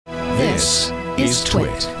This is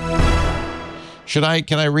TWiT.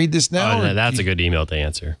 Can I read this now? Oh, that's a good email to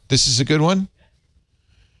answer. This is a good one?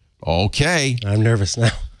 Okay. I'm nervous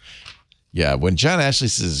now. Yeah, when John Ashley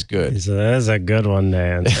says it's good. That's a good one to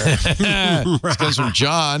answer. This comes from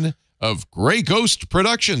John of Grey Ghost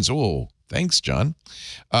Productions. Oh, thanks, John.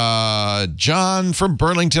 John from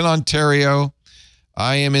Burlington, Ontario.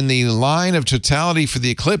 I am in the line of totality for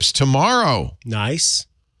the Eclipse tomorrow. Nice.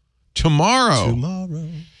 Tomorrow.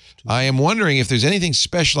 I am wondering if there's anything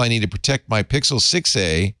special I need to protect my Pixel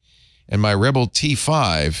 6a and my Rebel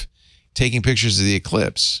T5 taking pictures of the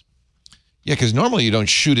Eclipse. Yeah, because normally you don't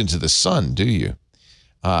shoot into the sun, do you?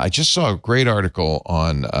 I just saw a great article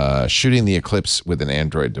on shooting the Eclipse with an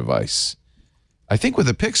Android device. I think with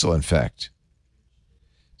a Pixel, in fact.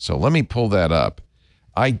 So let me pull that up.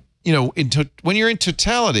 When you're in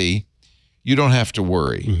totality, you don't have to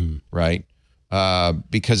worry, right?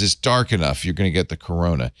 Because it's dark enough, you're going to get the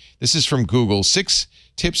corona. This is from Google. 6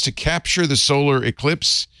 tips to capture the solar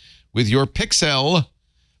eclipse with your Pixel.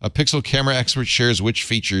 A Pixel camera expert shares which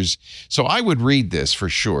features. So I would read this for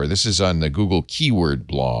sure. This is on the Google keyword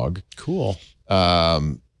blog. Cool.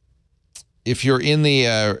 If you're in the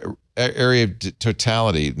area of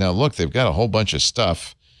totality, now look, they've got a whole bunch of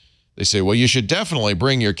stuff. They say, well, you should definitely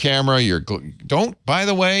bring your camera. By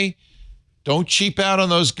the way, don't cheap out on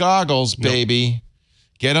those goggles, baby. Nope.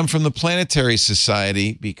 Get them from the Planetary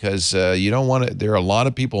Society because you don't want to. There are a lot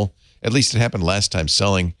of people, at least it happened last time,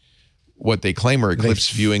 selling what they claim are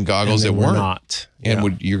eclipse viewing goggles that weren't. Not.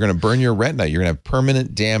 And you're going to burn your retina. You're going to have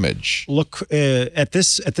permanent damage. Look, at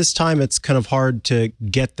this time, it's kind of hard to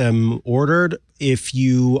get them ordered. If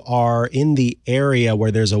you are in the area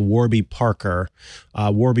where there's a Warby Parker,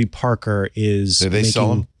 Warby Parker is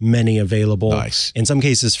making many available. Nice. In some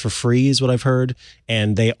cases for free is what I've heard.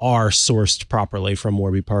 And they are sourced properly from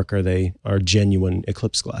Warby Parker. They are genuine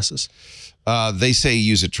Eclipse glasses. They say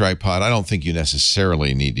use a tripod. I don't think you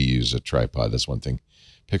necessarily need to use a tripod. That's one thing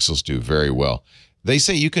Pixels do very well. They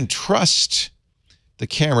say you can trust the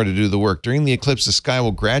camera to do the work. During the eclipse, the sky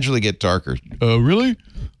will gradually get darker. Really?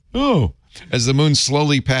 Oh. As the moon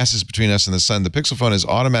slowly passes between us and the sun, the Pixel phone has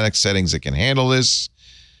automatic settings that can handle this.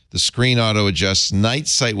 The screen auto-adjusts. Night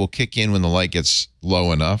sight will kick in when the light gets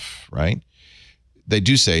low enough, right? They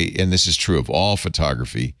do say, and this is true of all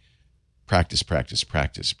photography, practice, practice,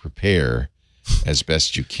 practice. Prepare as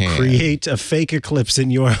best you can. Create a fake eclipse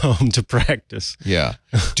in your home to practice. Yeah.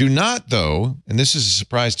 Do not, though, and this is a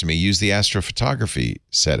surprise to me, use the astrophotography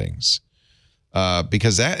settings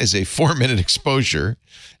because that is a 4-minute exposure,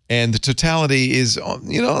 and the totality is,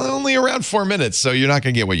 only around 4 minutes, so you're not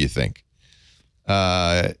going to get what you think.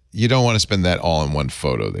 You don't want to spend that all in one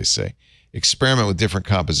photo, they say. Experiment with different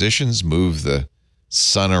compositions. Move the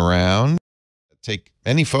sun around. Take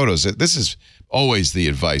any photos. This is always the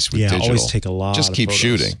advice with digital. Always take a lot. Just keep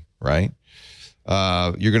shooting, right?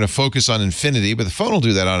 You're going to focus on infinity, but the phone will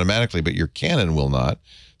do that automatically, but your Canon will not.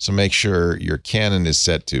 So make sure your Canon is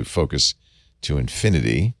set to focus to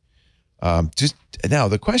infinity. Now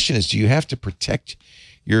the question is, do you have to protect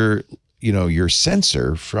your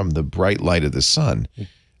sensor from the bright light of the sun?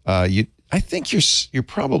 I think you're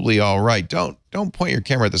probably all right. Don't point your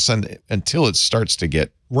camera at the sun until it starts to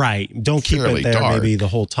get right. Don't keep it there dark. Maybe the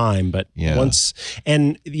whole time, but once.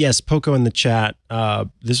 And yes, Poco in the chat.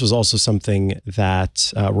 This was also something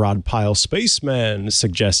that Rod Pyle Spaceman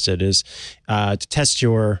suggested is to test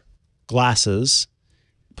your glasses.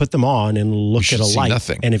 Put them on and look at a light.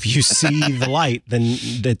 Nothing. And if you see the light, then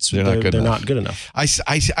they're not good enough. I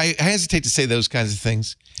hesitate to say those kinds of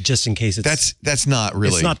things. Just in case it's... That's not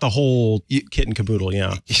really... It's not the whole kit and caboodle,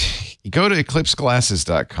 yeah. You go to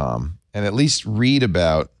eclipseglasses.com and at least read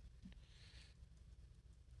about...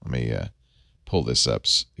 Let me pull this up.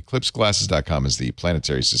 Eclipseglasses.com is the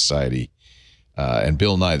Planetary Society and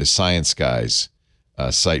Bill Nye, the Science Guy's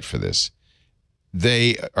site for this.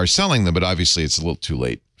 They are selling them, but obviously it's a little too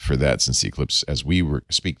late for that since the eclipse, as we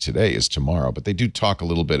speak today, is tomorrow. But they do talk a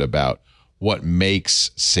little bit about what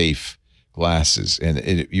makes safe glasses,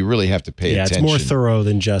 and you really have to pay attention. Yeah, it's more thorough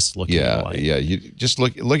than just looking at the light. Yeah, you just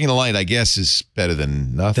looking at the light, I guess, is better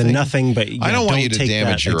than nothing. But I don't want you to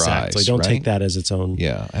damage your eyes. Don't take that as its own.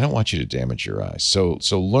 Yeah, I don't want you to damage your eyes. So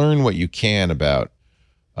learn what you can about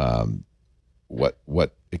what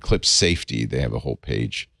eclipse safety. They have a whole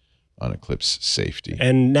page on eclipse safety.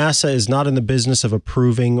 And NASA is not in the business of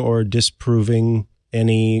approving or disproving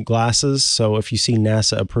any glasses. So if you see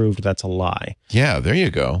NASA approved, that's a lie. Yeah, there you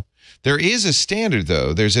go. There is a standard,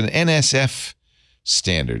 though. There's an NSF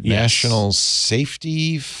standard, National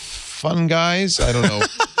Safety Fun Guys. I don't know.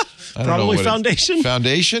 Probably Foundation.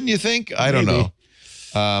 Foundation, you think? I don't know.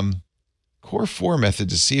 Core 4 method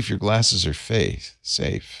to see if your glasses are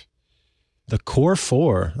safe. The Core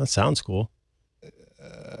 4. That sounds cool.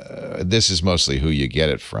 This is mostly who you get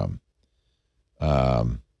it from. Yeah,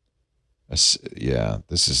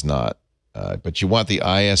 this is not. But you want the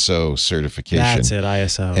ISO certification. That's it,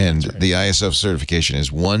 ISO. And That's right. the ISO certification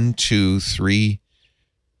is 1, 2, 3.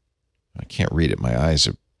 I can't read it. My eyes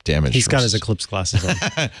are damaged. He's got his Eclipse glasses on.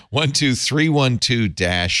 1, 2, 3, 1, 2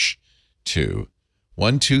 dash 2.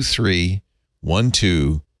 1, 2, 3, 1,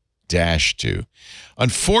 2 dash 2.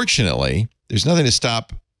 Unfortunately, there's nothing to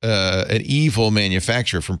stop an evil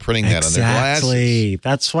manufacturer from printing that on their glasses. Exactly.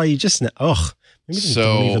 That's why you just maybe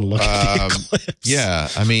don't even look at the Eclipse. Yeah,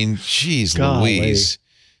 I mean, geez, Louise.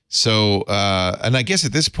 So, and I guess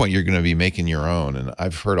at this point you're going to be making your own. And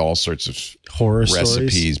I've heard all sorts of horror recipes,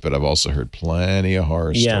 stories. But I've also heard plenty of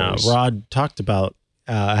horror stories. Yeah, Rod talked about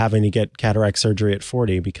having to get cataract surgery at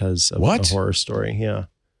 40 because of a horror story. Yeah.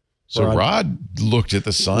 So Rod looked at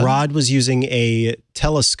the sun. Rod was using a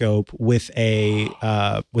telescope with a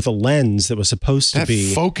lens that was supposed to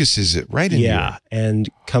be focuses it right in here. And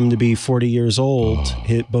come to be 40 years old,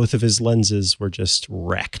 both of his lenses were just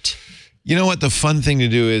wrecked. You know what the fun thing to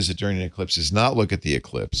do is during an eclipse is not look at the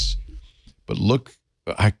eclipse, but look.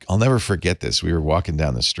 I'll never forget this. We were walking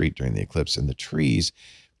down the street during the eclipse, and the trees,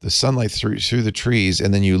 the sunlight through the trees,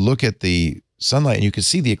 and then you look at the sunlight and you can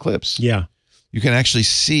see the eclipse. Yeah. You can actually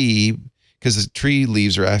see, because the tree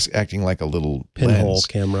leaves are acting like a little pinhole lens.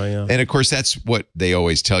 Camera, yeah. And of course, that's what they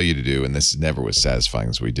always tell you to do. And this never was satisfying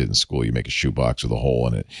as we did in school. You make a shoebox with a hole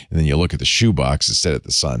in it, and then you look at the shoebox instead of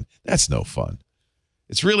the sun. That's no fun.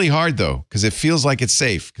 It's really hard, though, because it feels like it's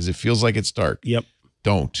safe, because it feels like it's dark. Yep.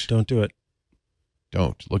 Don't do it.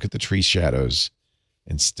 Don't. Look at the tree shadows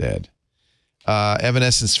instead.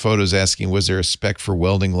 Evanescence Photos asking, was there a spec for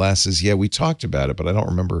welding glasses? Yeah, we talked about it, but I don't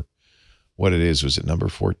remember what it is. Was it number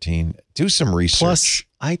 14? Do some research. Plus,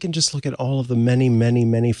 I can just look at all of the many, many,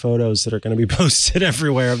 many photos that are going to be posted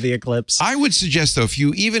everywhere of the eclipse. I would suggest, though, if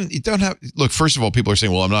you don't have, look, first of all, people are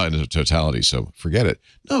saying, well, I'm not in the totality, so forget it.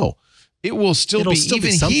 No, it will still be,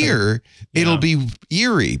 even here, it'll be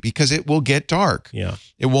eerie because it will get dark. Yeah.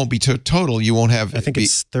 It won't be total. You won't have. I think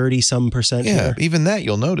it's 30-some% Yeah, here. even that,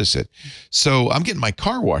 you'll notice it. So I'm getting my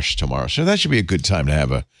car washed tomorrow. So that should be a good time to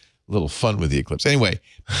have a little fun with the eclipse. Anyway,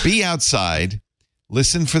 be outside,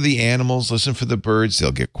 listen for the animals, listen for the birds.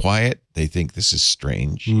 They'll get quiet. They think this is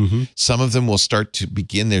strange. Mm-hmm. Some of them will start to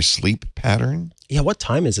begin their sleep pattern. Yeah, what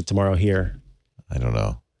time is it tomorrow here? I don't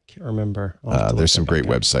know. Can't remember. There's some great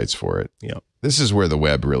websites for it. Yeah. This is where the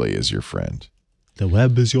web really is your friend. The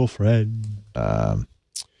web is your friend.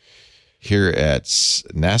 Here at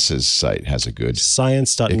NASA's site has a good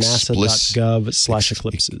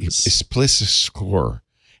science.nasa.gov/eclipses.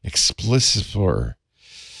 Explicit.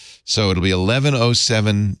 So it'll be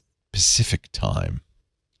 11:07 Pacific time.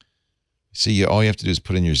 See, all you have to do is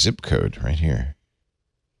put in your zip code right here.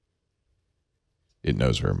 It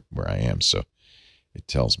knows where I am, so it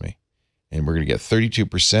tells me. And we're going to get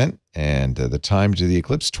 32%, and the time to the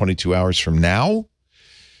eclipse, 22 hours from now.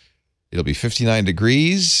 It'll be 59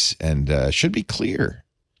 degrees and should be clear.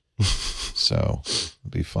 So it'll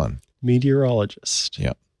be fun. Meteorologist.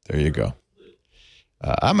 Yeah, there you go.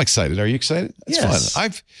 I'm excited. Are you excited? It's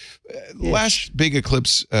fun. Last big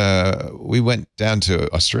eclipse, we went down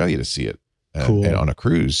to Australia to see it cool. and on a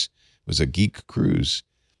cruise. It was a geek cruise,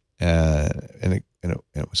 and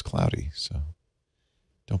it was cloudy. So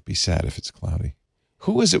don't be sad if it's cloudy.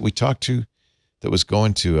 Who was it we talked to that was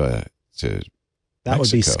going to That Mexico?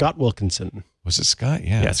 would be Scott Wilkinson. Was it Scott?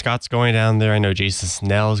 Yeah. Yeah, Scott's going down there. I know Jason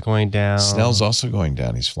Snell is going down. Snell's also going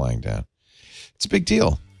down. He's flying down. It's a big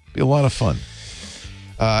deal. Be a lot of fun.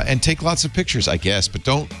 And take lots of pictures, I guess, but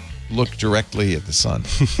don't look directly at the sun.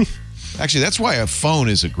 Actually, that's why a phone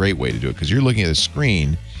is a great way to do it, because you're looking at a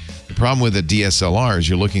screen. The problem with a DSLR is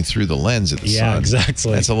you're looking through the lens at the sun. Yeah,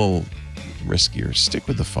 exactly. That's a little riskier. Stick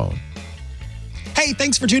with the phone. Hey,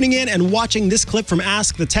 thanks for tuning in and watching this clip from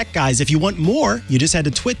Ask the Tech Guys. If you want more, you just head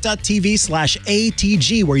to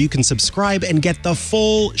twit.tv/ATG, where you can subscribe and get the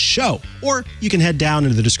full show. Or you can head down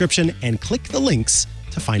into the description and click the links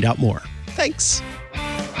to find out more. Thanks.